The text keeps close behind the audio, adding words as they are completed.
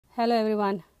Hello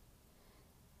everyone.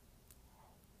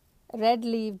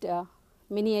 Red-leaved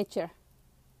miniature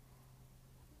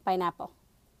pineapple.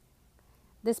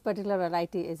 This particular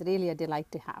variety is really a delight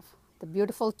to have. The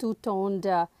beautiful two-toned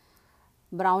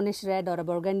brownish red or a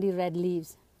burgundy red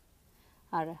leaves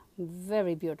are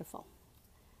very beautiful.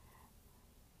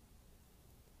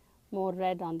 More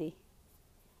red on the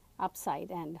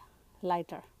upside and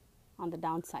lighter on the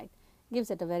downside. Gives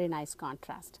it a very nice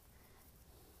contrast.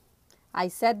 I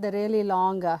said the really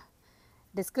long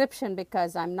description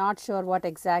because I'm not sure what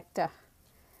exact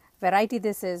variety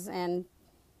this is, and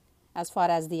as far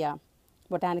as the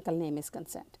botanical name is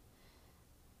concerned.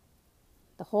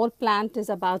 The whole plant is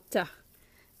about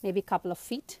maybe a couple of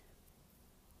feet,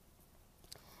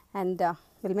 and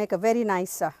will make a very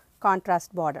nice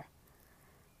contrast border.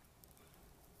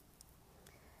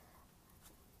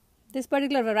 This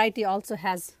particular variety also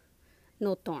has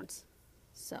no thorns,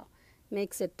 so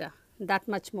makes it that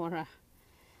much more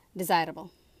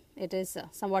desirable. It is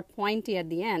somewhat pointy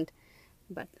at the end,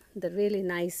 but the really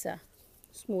nice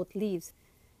smooth leaves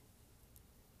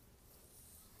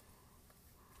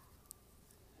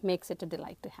makes it a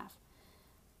delight to have.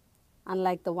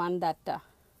 Unlike the one that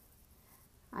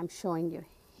I'm showing you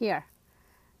here.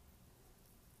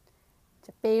 It's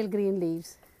a pale green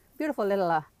leaves, beautiful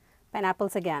little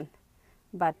pineapples again,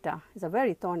 but it's a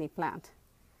very thorny plant,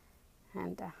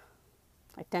 and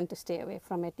I tend to stay away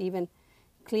from it. Even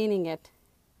cleaning it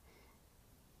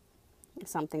is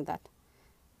something that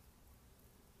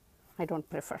I don't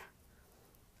prefer.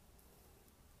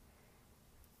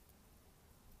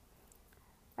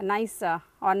 A nice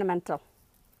ornamental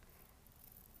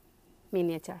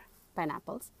miniature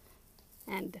pineapples,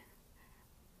 and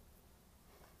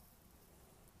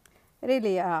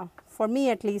really for me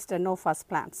at least no fuss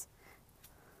plants.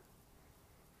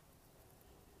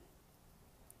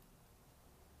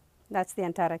 That's the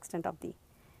entire extent of the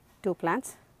two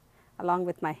plants, along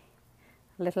with my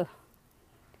little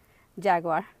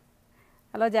jaguar.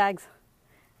 Hello, Jags.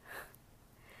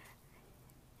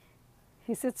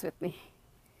 He sits with me.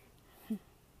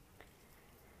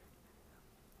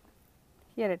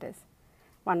 Here it is.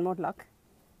 One more look.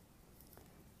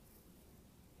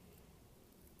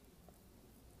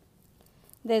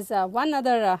 There's one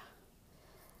other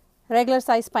regular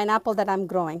size pineapple that I'm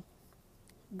growing,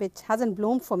 which hasn't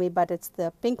bloomed for me, but it's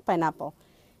the pink pineapple.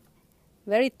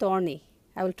 Very thorny.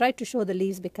 I will try to show the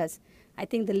leaves because I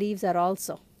think the leaves are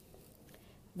also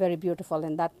very beautiful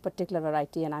in that particular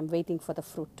variety, and I'm waiting for the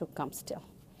fruit to come still.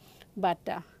 But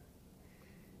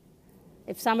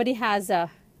if somebody has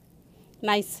a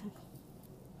nice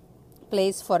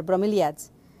place for bromeliads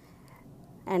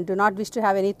and do not wish to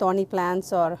have any thorny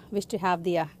plants or wish to have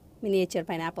the miniature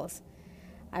pineapples,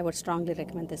 I would strongly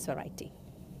recommend this variety.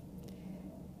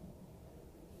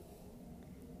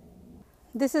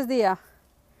 This is the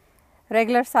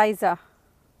regular size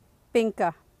pink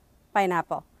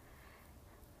pineapple.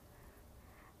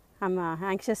 I'm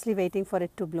anxiously waiting for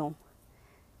it to bloom.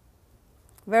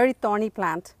 Very thorny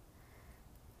plant,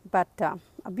 but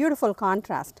a beautiful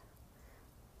contrast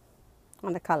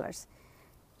on the colors.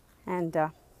 And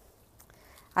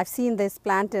I've seen this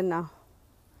plant in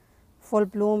full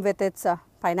bloom with its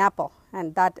pineapple,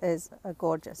 and that is a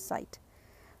gorgeous sight.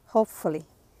 Hopefully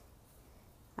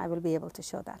I will be able to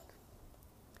show that.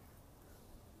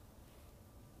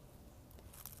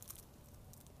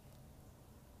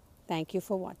 Thank you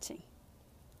for watching.